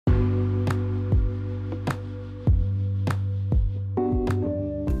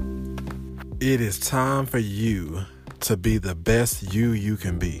It is time for you to be the best you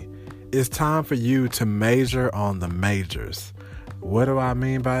can be. It's time for you to major on the majors. What do I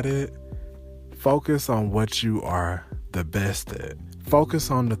mean by that? Focus on what you are the best at. Focus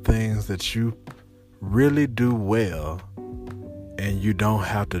on the things that you really do well, and you don't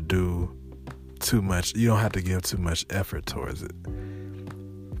have to do too much. You don't have to give too much effort towards it.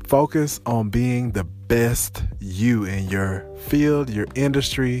 Focus on being the best you in your field, your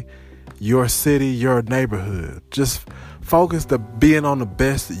industry, your city, your neighborhood. Just focus on being on the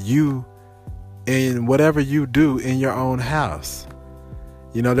best you in whatever you do in your own house.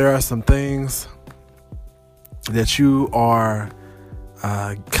 You know, there are some things that you are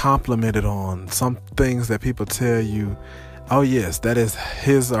complimented on, some things that people tell you, oh yes, that is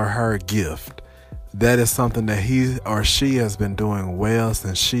his or her gift. That is something that he or she has been doing well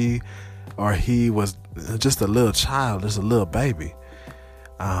since she or he was just a little child, just a little baby.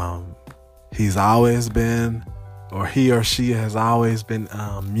 He's always been, or he or she has always been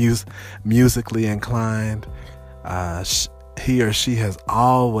musically inclined. He or she has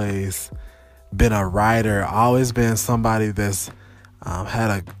always been a writer, always been somebody that's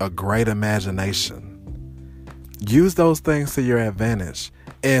had a great imagination. Use those things to your advantage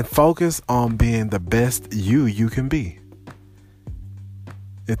and focus on being the best you can be.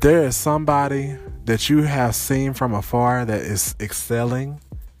 If there is somebody that you have seen from afar that is excelling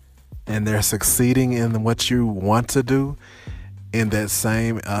and they're succeeding in what you want to do in that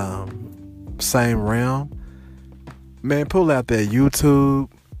same realm, man, pull out that YouTube,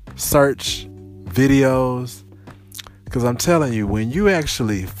 search videos, because I'm telling you, when you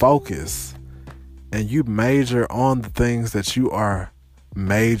actually focus and you major on the things that you are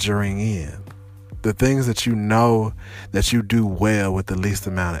majoring in, the things that you know that you do well with the least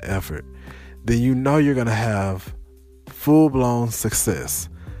amount of effort, then you know you're going to have full-blown success.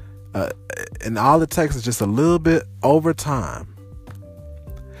 And all it takes is just a little bit over time,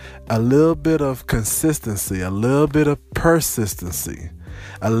 a little bit of consistency, a little bit of persistency,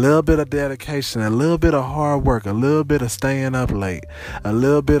 a little bit of dedication, a little bit of hard work, a little bit of staying up late, a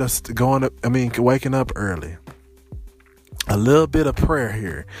little bit of waking up early, a little bit of prayer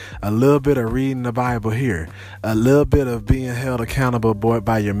here, a little bit of reading the Bible here, a little bit of being held accountable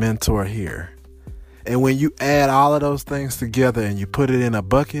by your mentor here. And when you add all of those things together and you put it in a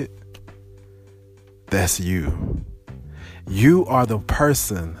bucket, that's you. You are the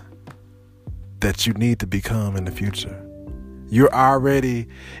person that you need to become in the future. You're already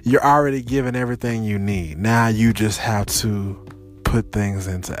given everything you need. Now you just have to put things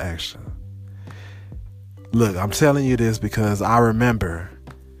into action. Look, I'm telling you this because I remember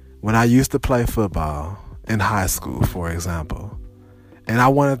when I used to play football in high school, for example, and I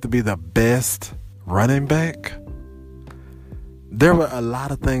wanted to be the best running back. There were a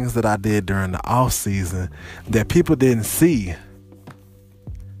lot of things that I did during the off season that people didn't see.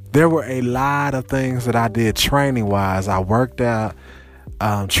 There were a lot of things that I did training wise. I worked out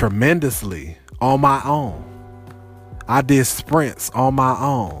tremendously on my own. I did sprints on my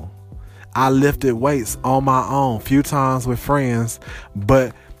own. I lifted weights on my own, few times with friends.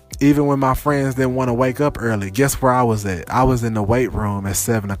 But even when my friends didn't want to wake up early, guess where I was at? I was in the weight room at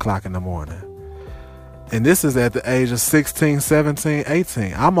 7 o'clock in the morning. And this is at the age of 16, 17,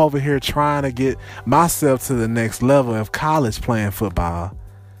 18. I'm over here trying to get myself to the next level of college playing football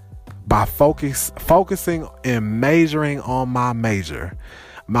by focusing and majoring on my major.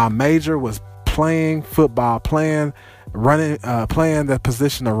 My major was playing football, playing the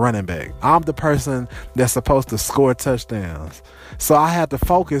position of running back. I'm the person that's supposed to score touchdowns. So I had to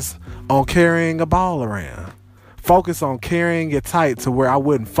focus on carrying a ball around. Focus on carrying it tight to where I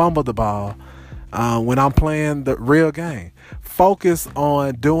wouldn't fumble the ball when I'm playing the real game. Focus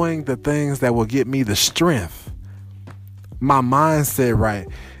on doing the things that will get me the strength, my mindset right,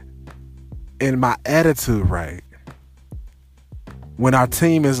 and my attitude right. When our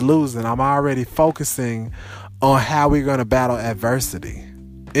team is losing, I'm already focusing on how we're going to battle adversity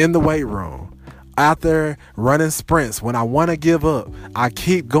in the weight room, out there running sprints. When I want to give up, I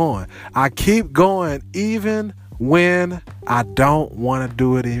keep going. I keep going even when I don't want to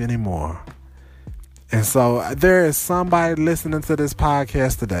do it anymore. And so there is somebody listening to this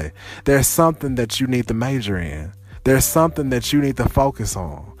podcast today. There's something that you need to major in. There's something that you need to focus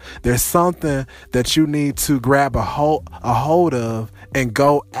on. There's something that you need to grab a hold of and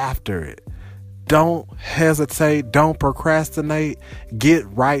go after it. Don't hesitate. Don't procrastinate. Get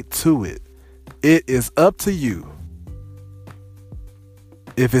right to it. It is up to you.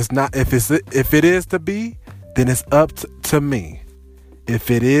 If it is to be, then it's up to me.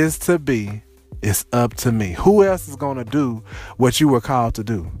 If it is to be, it's up to me. Who else is going to do what you were called to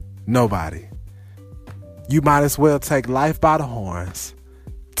do? Nobody. You might as well take life by the horns.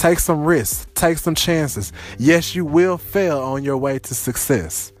 Take some risks. Take some chances. Yes, you will fail on your way to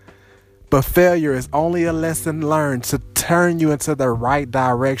success. But failure is only a lesson learned to turn you into the right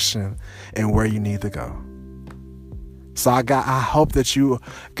direction and where you need to go. So I hope that you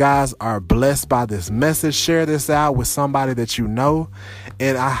guys are blessed by this message. Share this out with somebody that you know.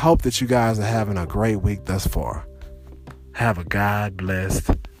 And I hope that you guys are having a great week thus far. Have a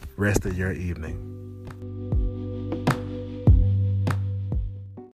God-blessed rest of your evening.